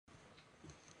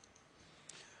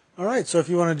All right, so if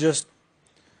you want to just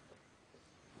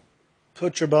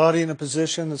put your body in a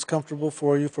position that's comfortable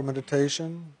for you for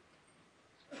meditation.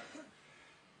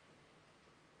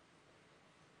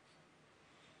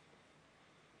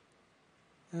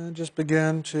 And just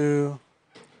begin to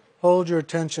hold your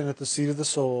attention at the seat of the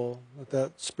soul, at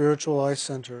that spiritual eye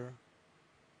center.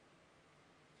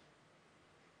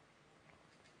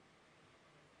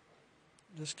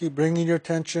 Just keep bringing your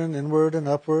attention inward and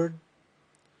upward,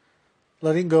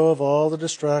 letting go of all the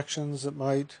distractions that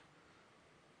might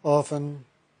often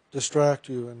distract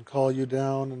you and call you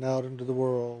down and out into the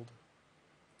world.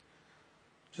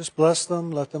 Just bless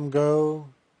them, let them go,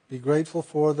 be grateful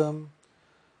for them,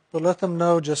 but let them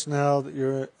know just now that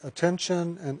your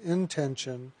attention and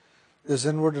intention is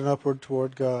inward and upward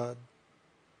toward God.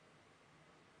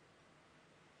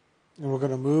 And we're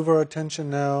going to move our attention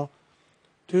now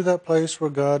to that place where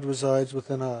God resides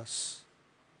within us,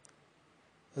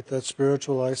 at that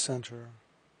spiritual eye center.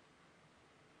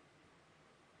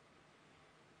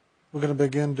 We're going to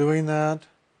begin doing that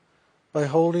by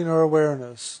holding our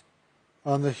awareness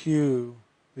on the HU,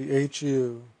 the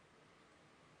HU,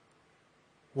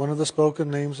 one of the spoken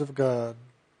names of God,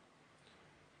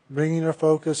 bringing our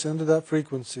focus into that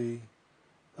frequency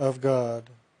of God,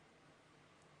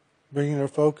 bringing our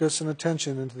focus and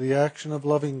attention into the action of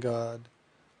loving God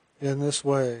in this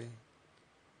way.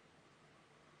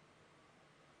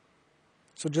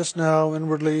 So just now,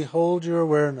 inwardly hold your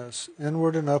awareness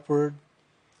inward and upward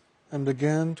and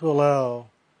begin to allow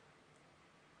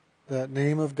that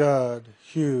name of God,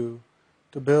 HU,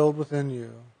 to build within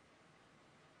you,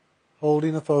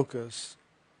 holding a focus,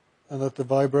 and let the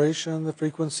vibration, the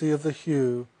frequency of the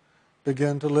HU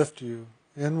begin to lift you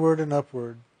inward and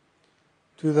upward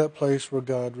to that place where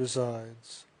God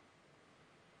resides.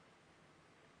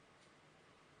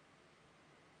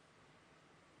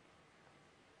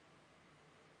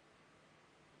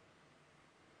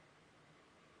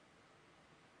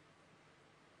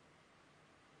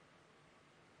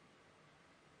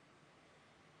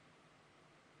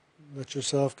 Let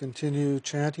yourself continue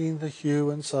chanting the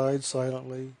HU inside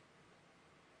silently,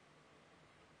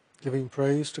 giving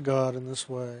praise to God in this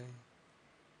way.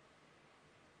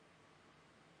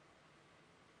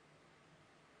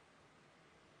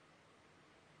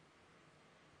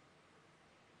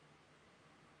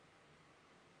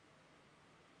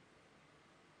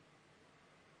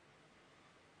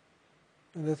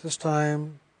 And at this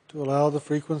time, to allow the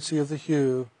frequency of the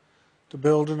HU to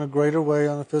build in a greater way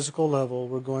on a physical level,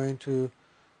 we're going to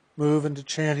move into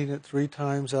chanting it 3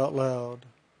 times out loud,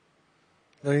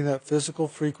 letting that physical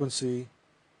frequency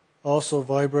also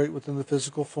vibrate within the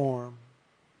physical form.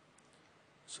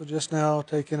 So just now,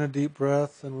 take in a deep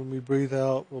breath, and when we breathe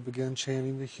out, we'll begin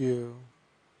chanting the HU.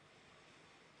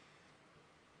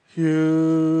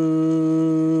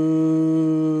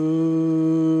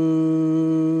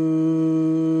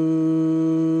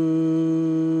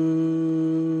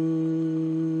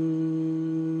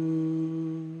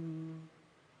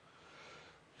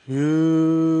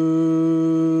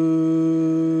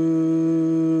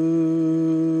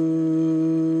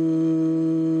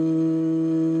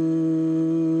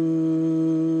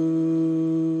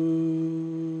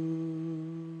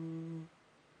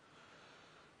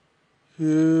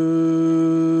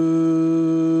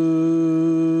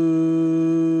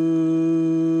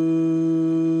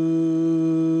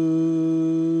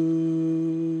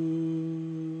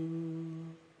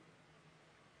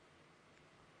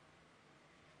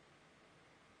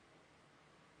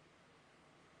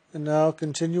 And now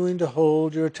continuing to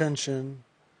hold your attention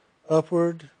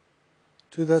upward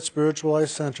to that spiritual eye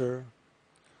center.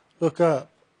 Look up.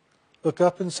 Look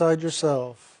up inside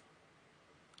yourself.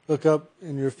 Look up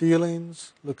in your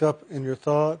feelings. Look up in your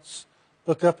thoughts.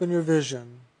 Look up in your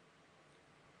vision.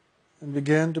 And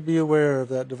begin to be aware of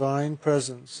that divine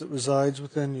presence that resides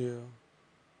within you.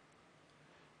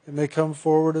 It may come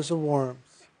forward as a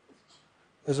warmth,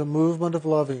 as a movement of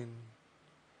loving,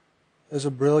 as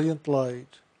a brilliant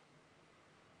light.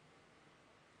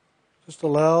 Just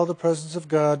allow the presence of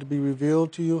God to be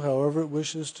revealed to you however it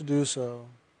wishes to do so.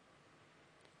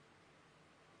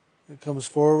 It comes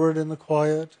forward in the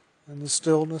quiet and the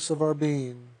stillness of our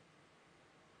being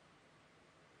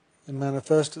and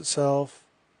manifests itself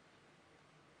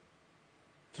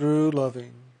through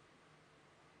loving,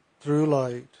 through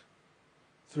light,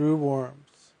 through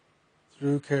warmth,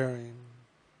 through caring.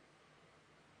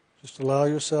 Just allow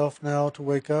yourself now to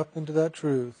wake up into that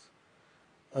truth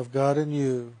of God in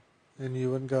you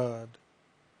and God.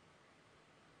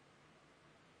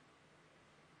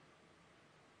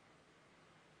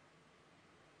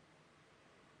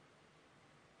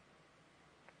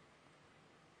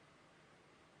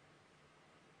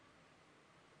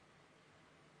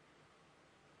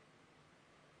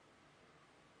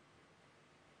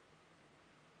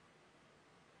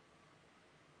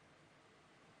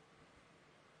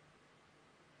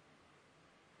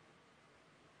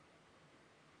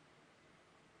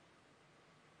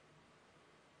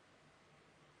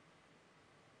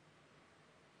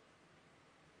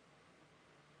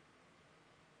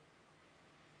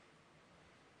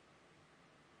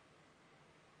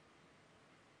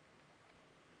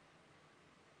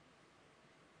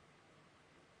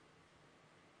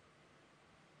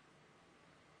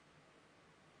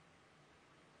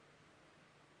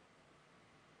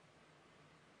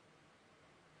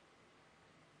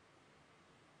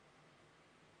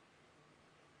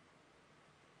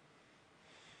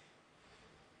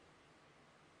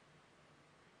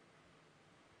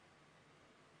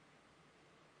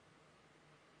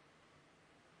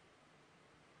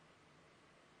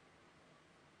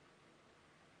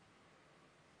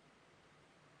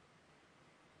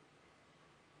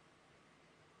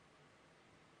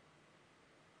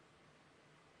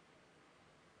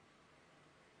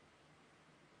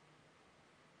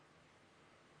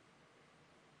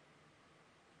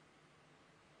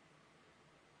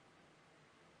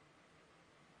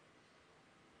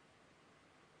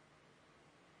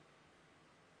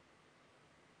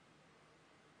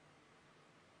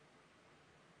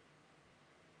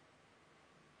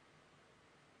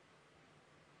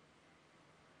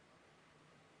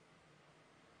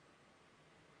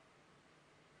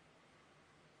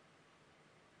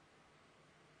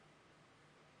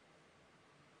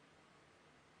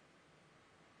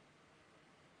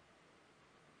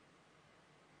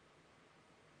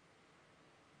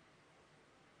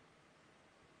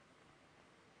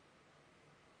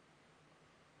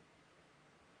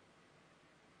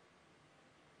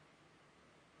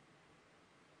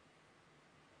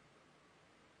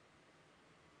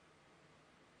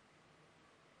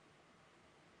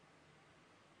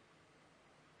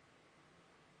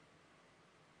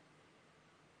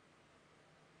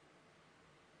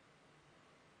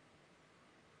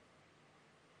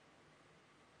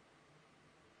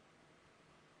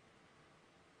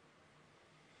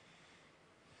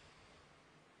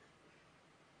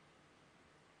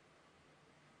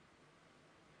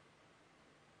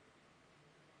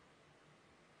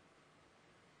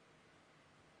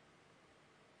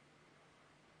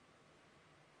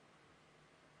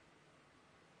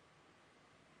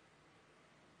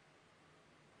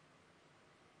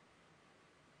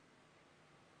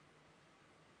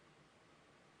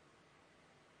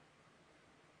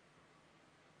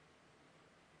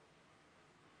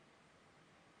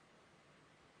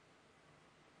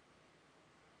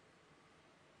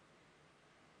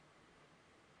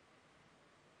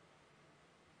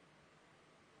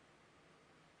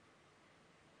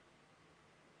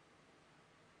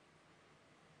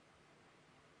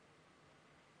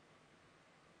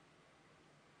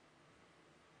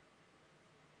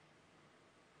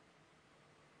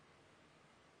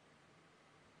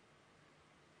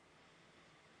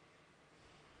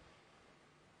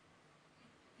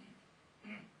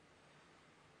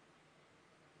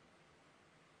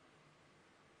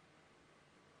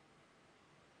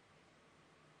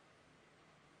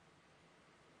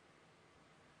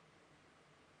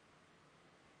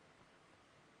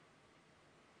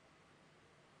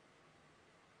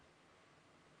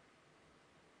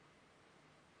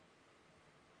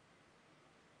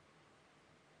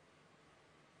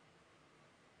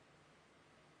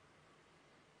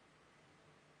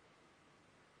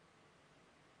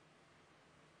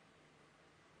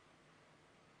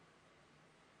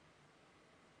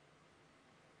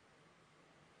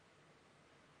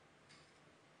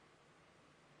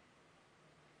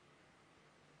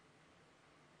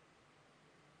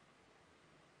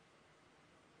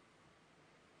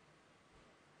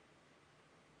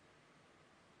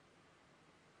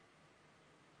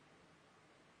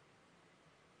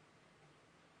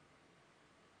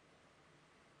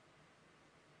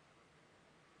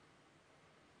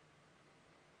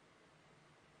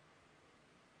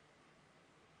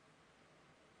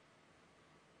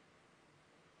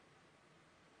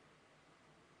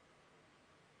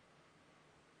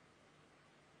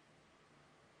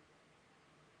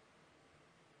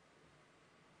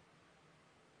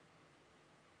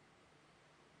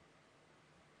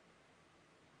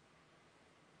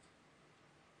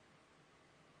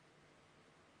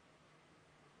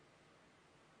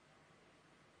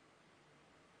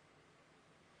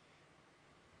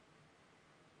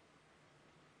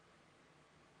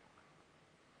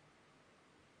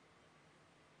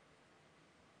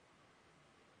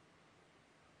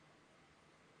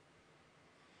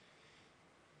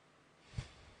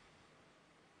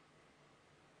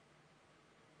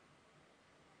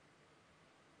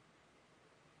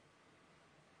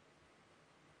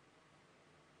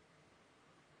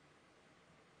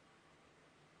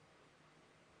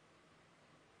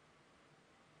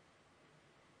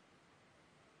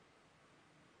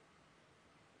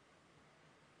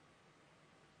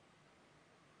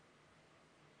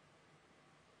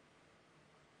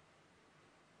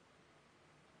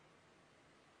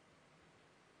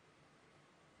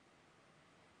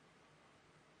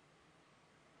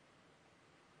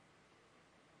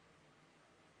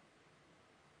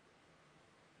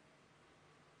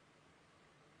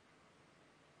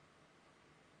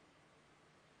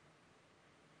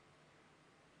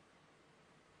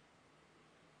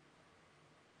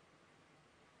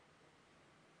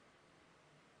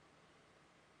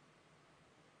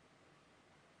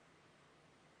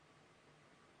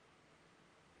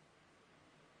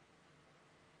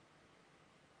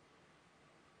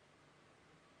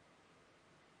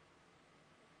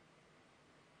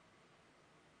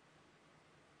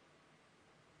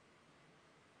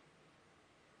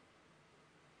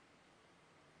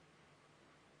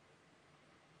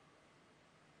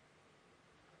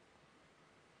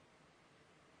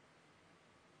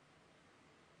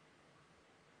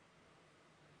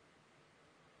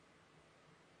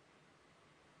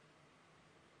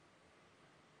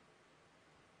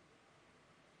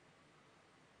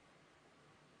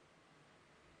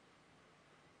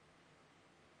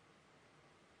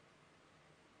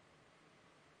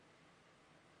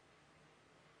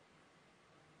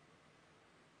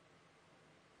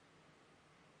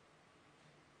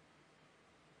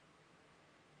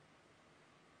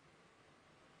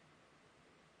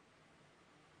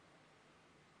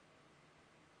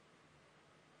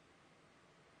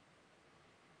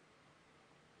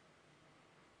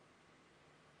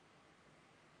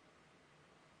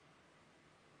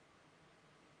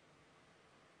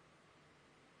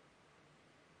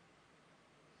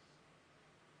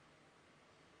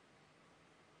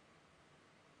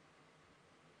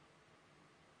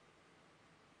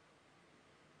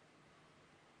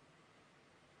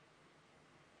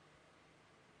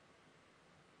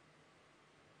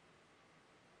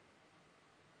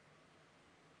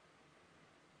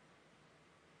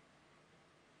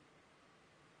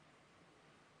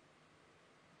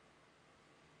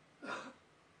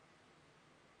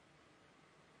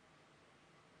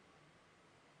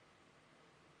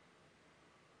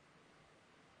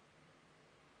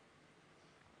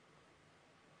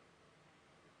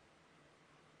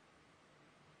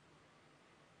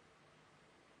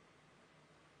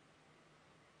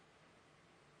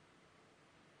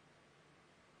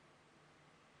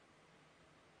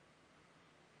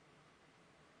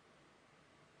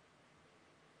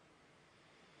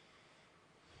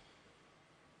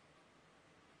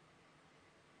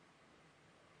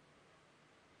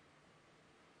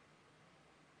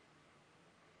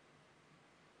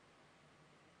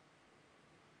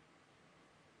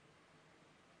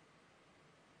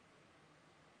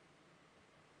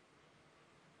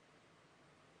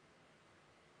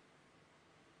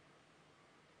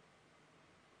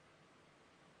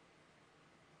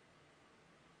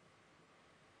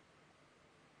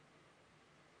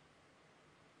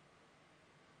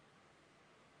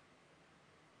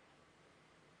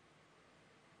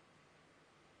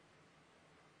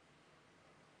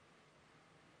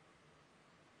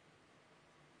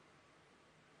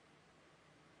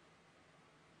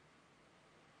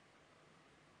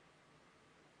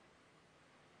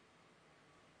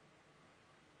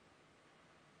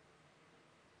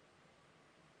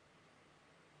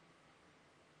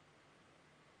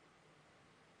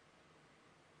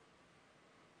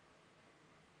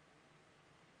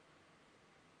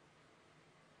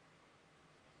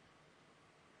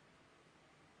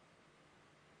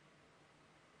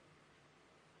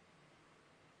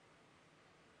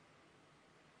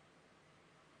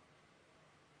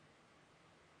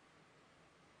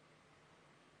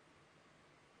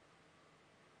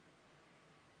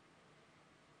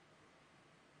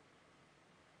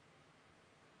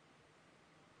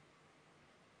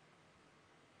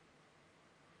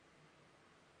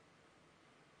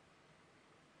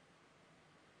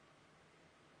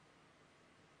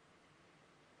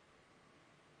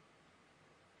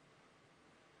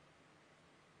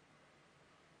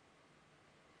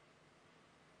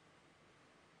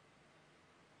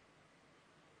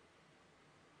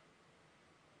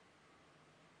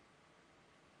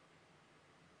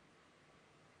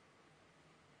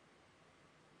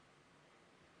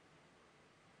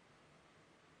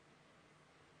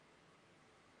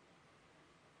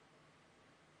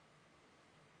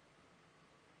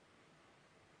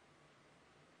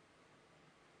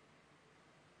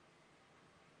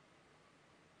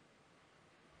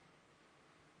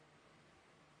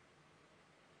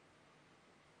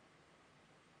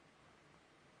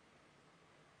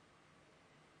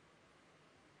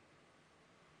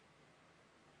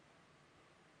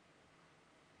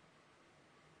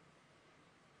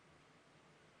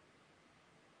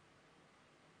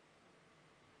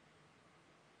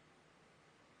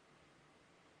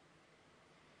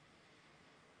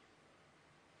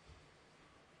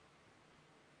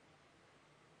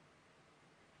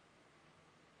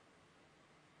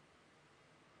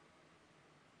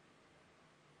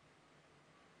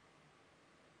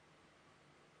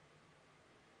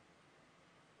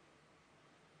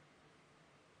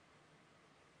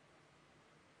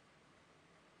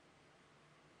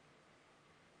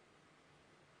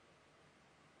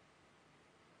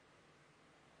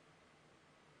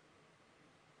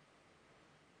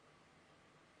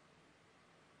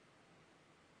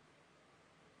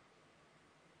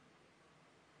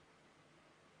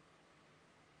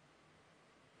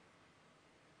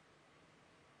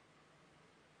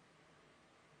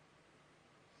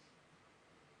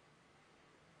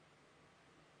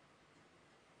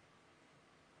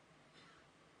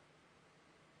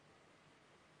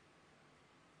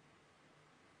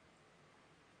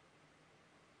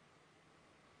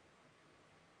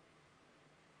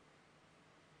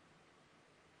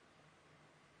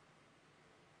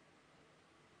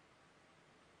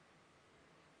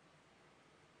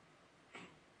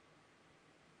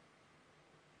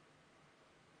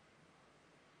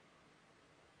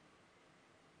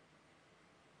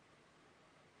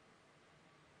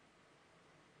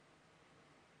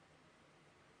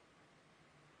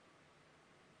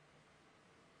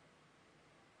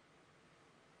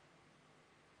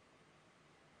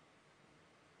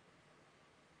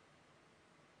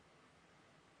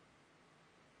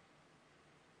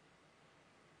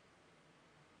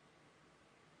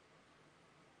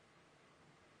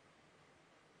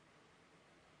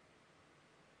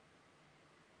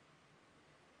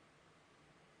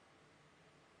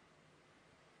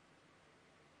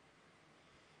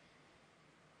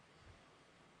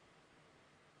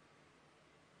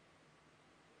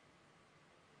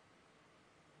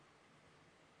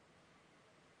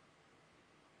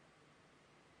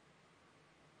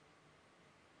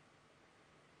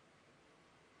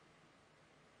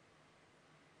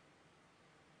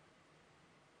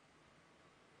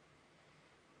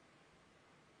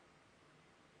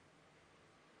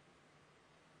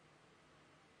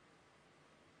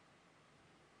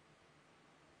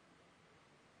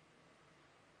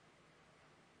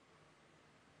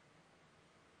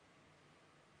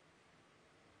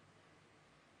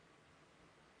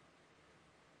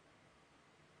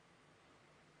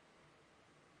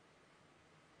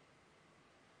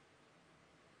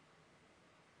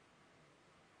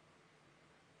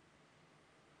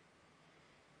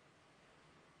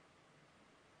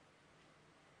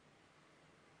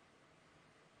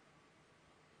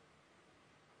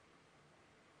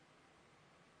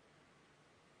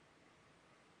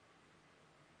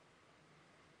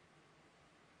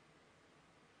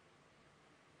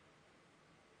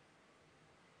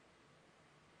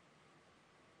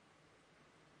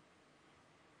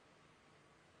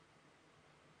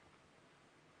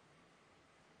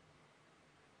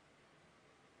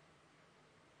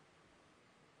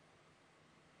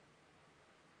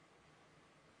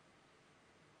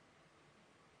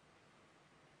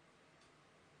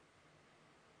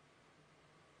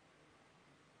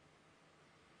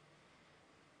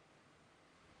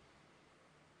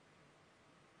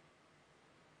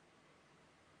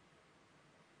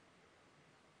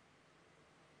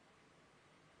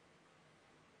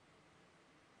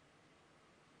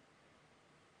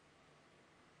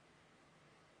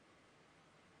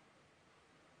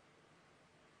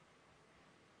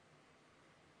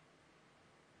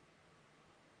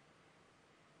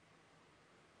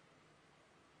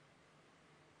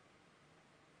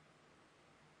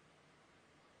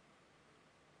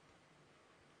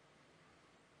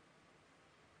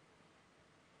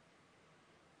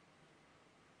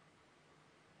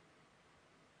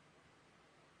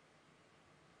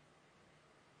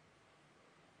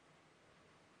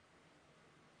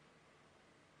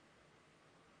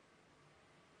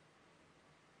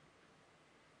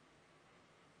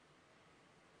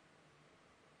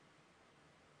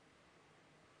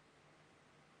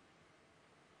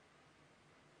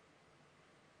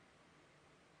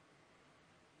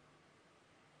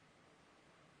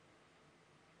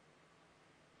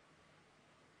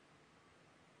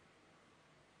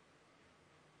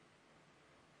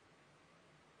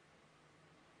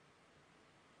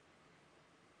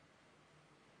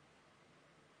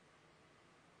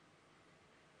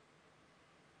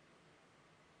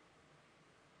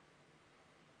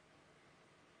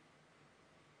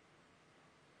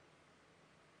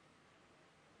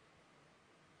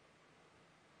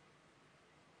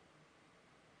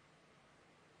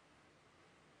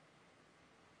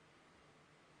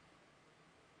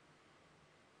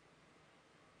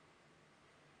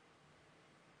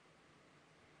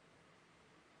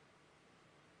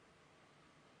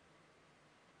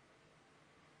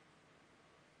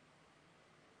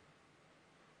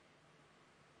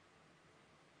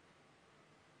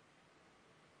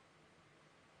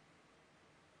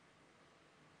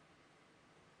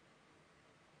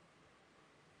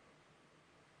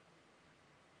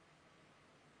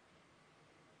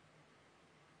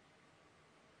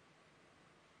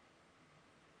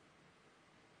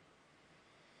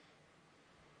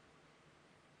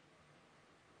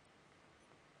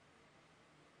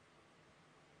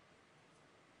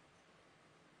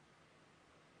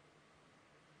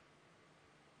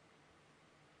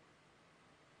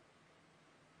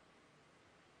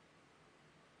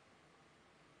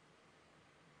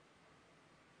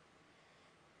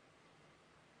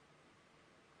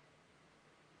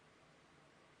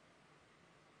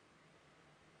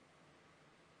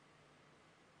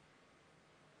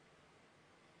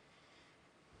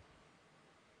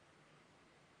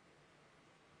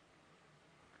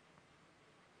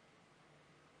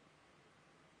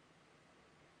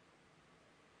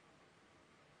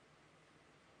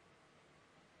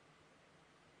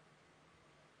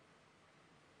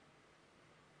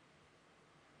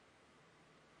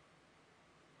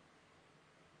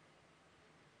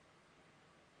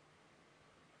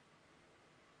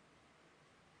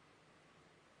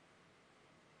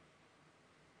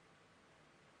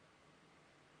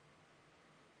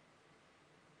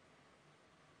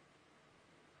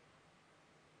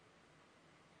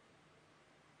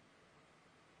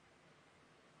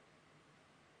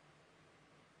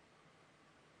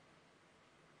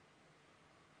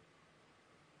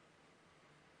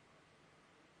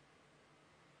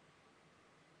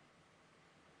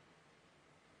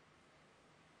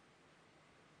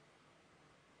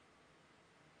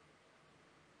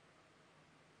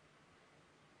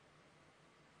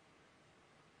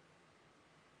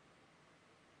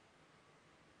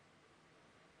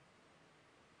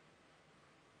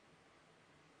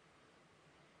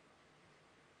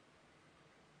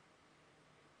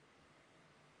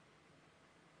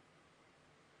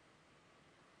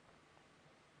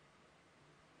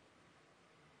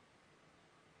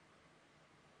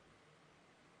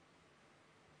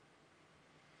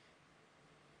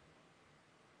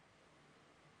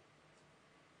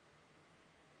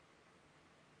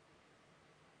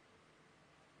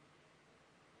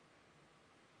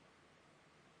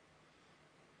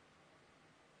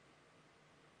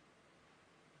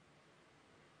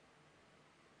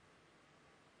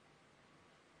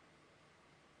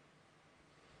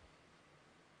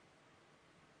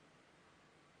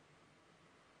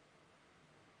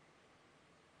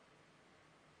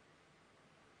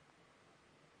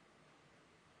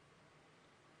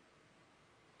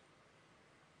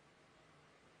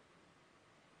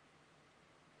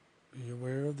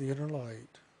 the inner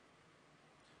light.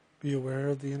 Be aware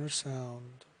of the inner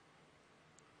sound.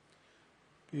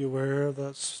 Be aware of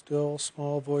that still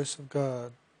small voice of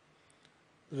God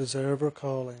that is ever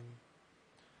calling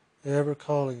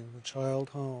the child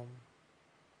home,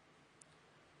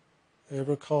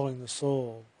 ever calling the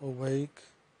soul awake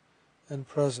and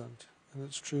present in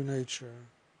its true nature.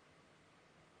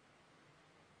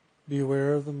 Be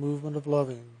aware of the movement of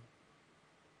loving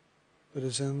that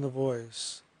is in the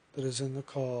voice, that is in the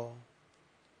call,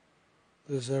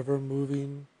 that is ever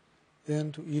moving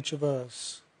into each of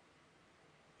us,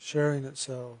 sharing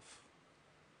itself,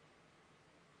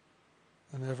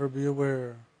 and ever be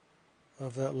aware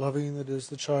of that loving that is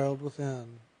the child within,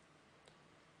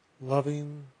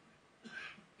 loving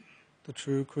the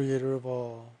true Creator of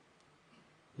all,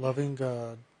 loving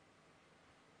God.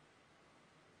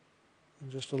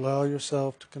 And just allow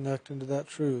yourself to connect into that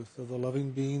truth of the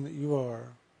loving being that you are,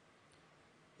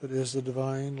 that is the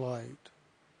divine light,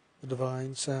 the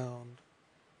divine sound,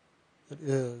 that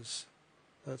is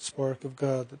that spark of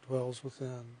God that dwells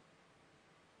within.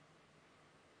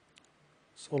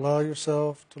 So allow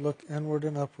yourself to look inward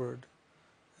and upward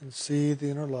and see the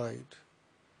inner light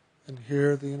and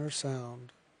hear the inner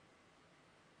sound.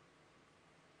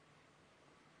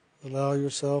 Allow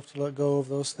yourself to let go of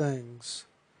those things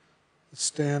that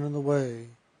stand in the way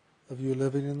of you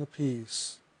living in the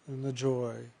peace and the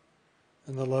joy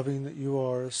and the loving that you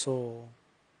are as soul.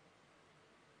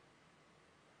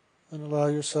 And allow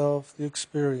yourself the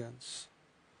experience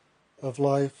of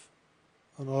life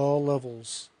on all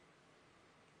levels,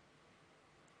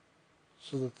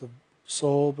 so that the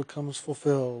soul becomes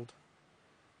fulfilled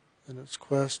in its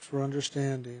quest for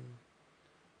understanding,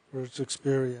 for its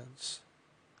experience,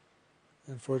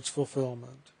 and for its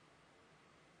fulfillment.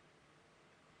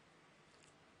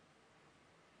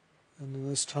 And in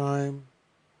this time,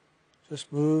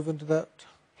 just move into that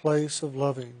place of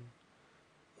loving,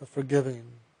 of forgiving,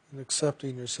 and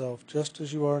accepting yourself just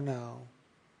as you are now,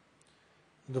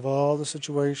 and of all the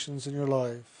situations in your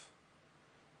life,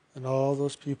 and all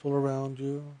those people around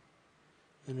you,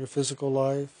 in your physical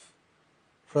life,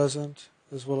 present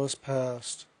as well as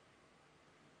past.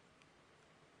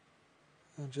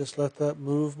 And just let that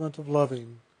movement of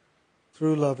loving,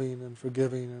 through loving and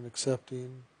forgiving and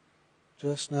accepting,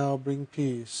 just now bring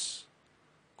peace,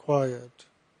 quiet,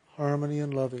 harmony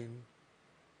and loving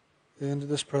into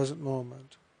this present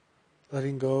moment,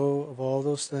 letting go of all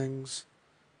those things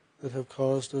that have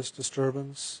caused us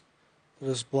disturbance, that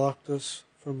has blocked us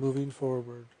from moving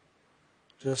forward.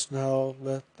 Just now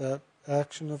let that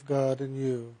action of God in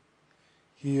you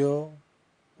heal,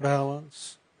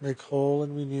 balance, make whole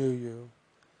and renew you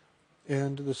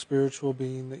into the spiritual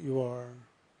being that you are.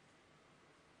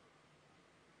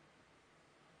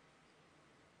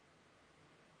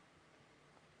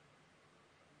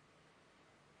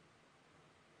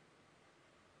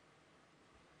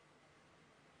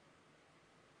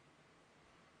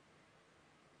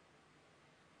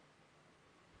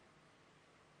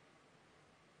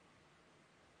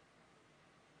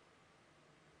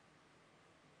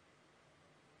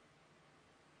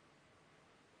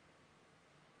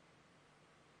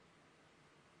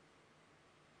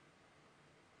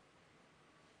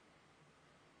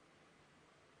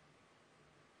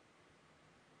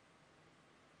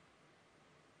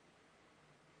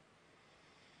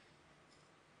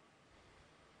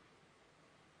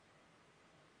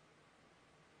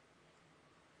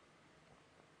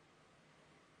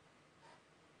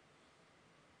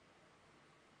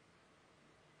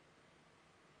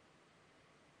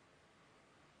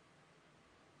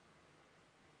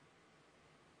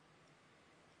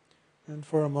 And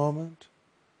for a moment,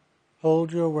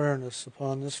 hold your awareness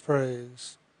upon this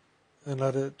phrase and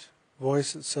let it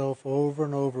voice itself over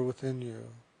and over within you.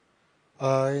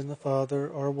 I and the Father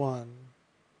are one.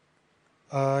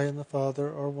 I and the Father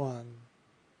are one.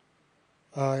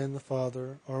 I and the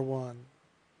Father are one.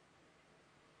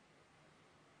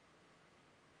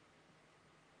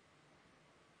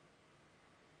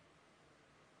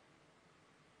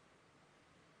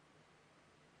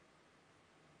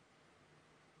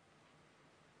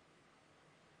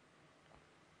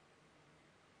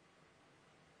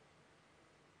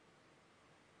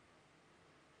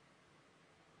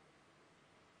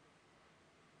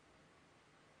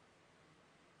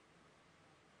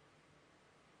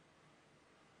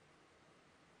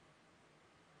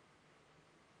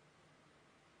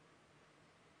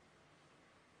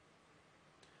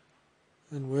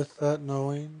 And with that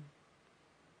knowing,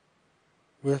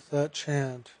 with that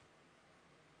chant,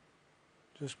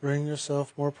 just bring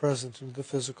yourself more present into the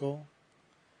physical,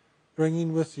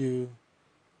 bringing with you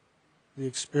the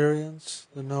experience,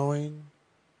 the knowing,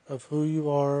 of who you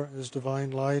are is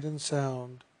divine light and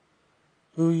sound.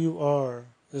 Who you are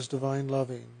is divine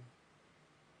loving.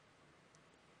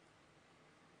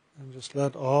 And just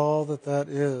let all that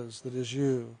is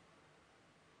you,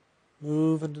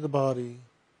 move into the body,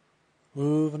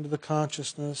 move into the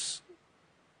consciousness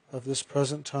of this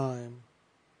present time,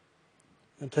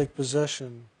 and take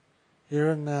possession here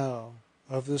and now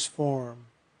of this form,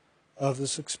 of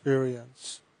this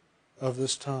experience, of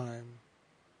this time.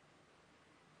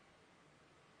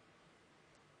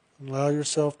 And allow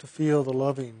yourself to feel the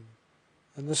loving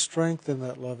and the strength in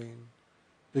that loving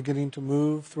beginning to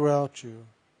move throughout you,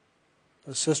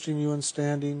 assisting you in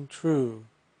standing true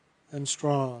and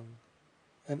strong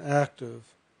and active,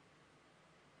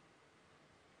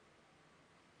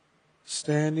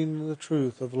 standing in the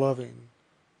truth of loving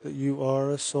that you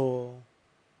are a soul,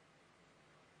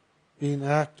 being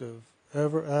active,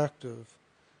 ever active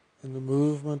in the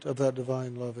movement of that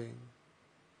divine loving,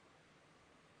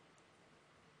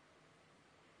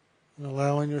 and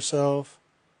allowing yourself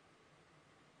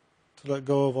to let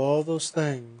go of all those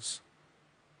things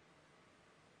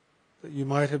that you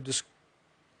might have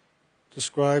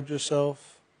described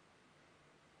yourself,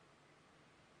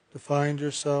 defined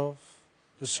yourself,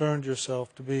 discerned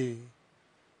yourself to be,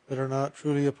 that are not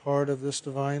truly a part of this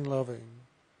divine loving,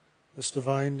 this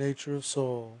divine nature of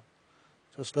soul.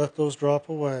 Just let those drop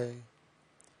away,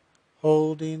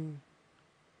 holding,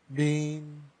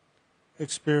 being,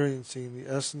 experiencing the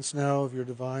essence now of your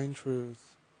divine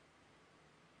truth.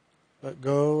 Let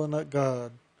go and let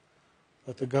God,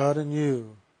 let the God in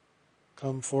you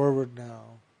come forward now.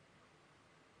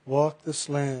 Walk this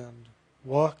land,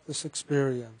 walk this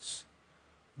experience,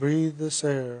 breathe this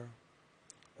air.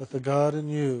 Let the God in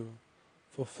you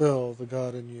fulfill the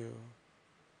God in you.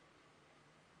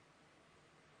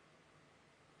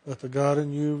 Let the God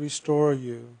in you restore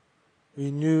you,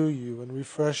 renew you, and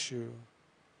refresh you,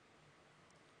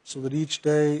 so that each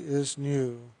day is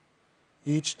new,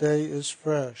 each day is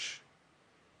fresh,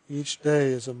 each day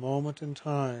is a moment in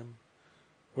time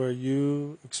where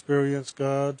you experience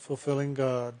God fulfilling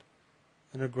God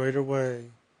in a greater way,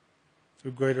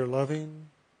 through greater loving,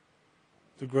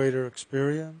 through greater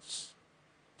experience,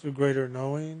 through greater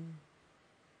knowing.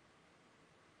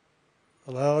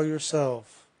 Allow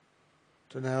yourself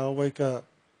to now wake up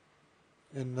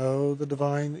and know the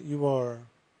divine that you are,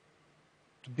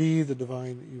 to be the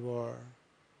divine that you are.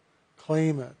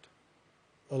 Claim it,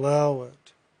 allow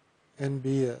it, and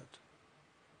be it.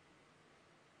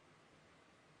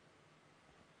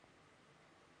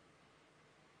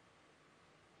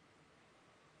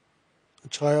 A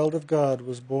child of God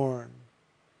was born.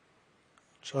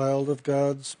 A child of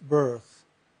God's birth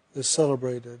is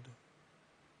celebrated.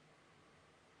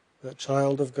 That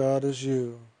child of God is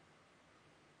you.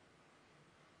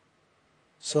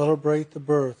 Celebrate the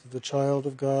birth of the child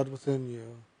of God within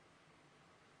you,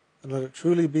 and let it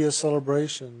truly be a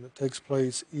celebration that takes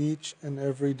place each and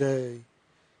every day,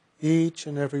 each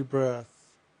and every breath,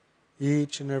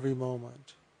 each and every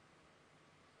moment.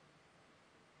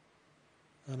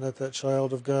 And let that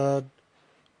child of God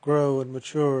grow and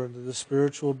mature into the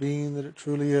spiritual being that it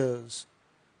truly is,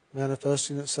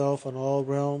 manifesting itself on all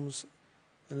realms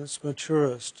in its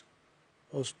maturest,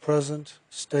 most present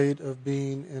state of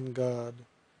being in God,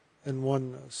 in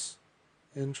oneness,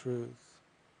 in truth.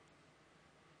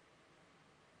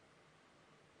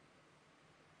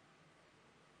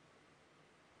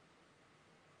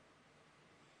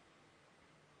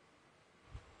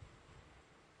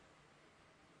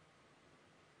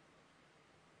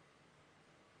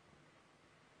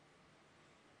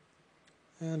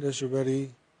 And as you're ready,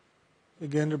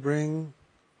 begin to bring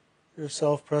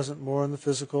yourself present more in the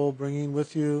physical, bringing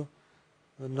with you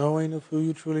the knowing of who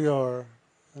you truly are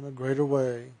in a greater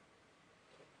way.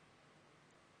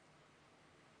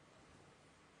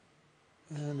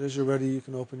 And as you're ready, you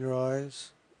can open your eyes.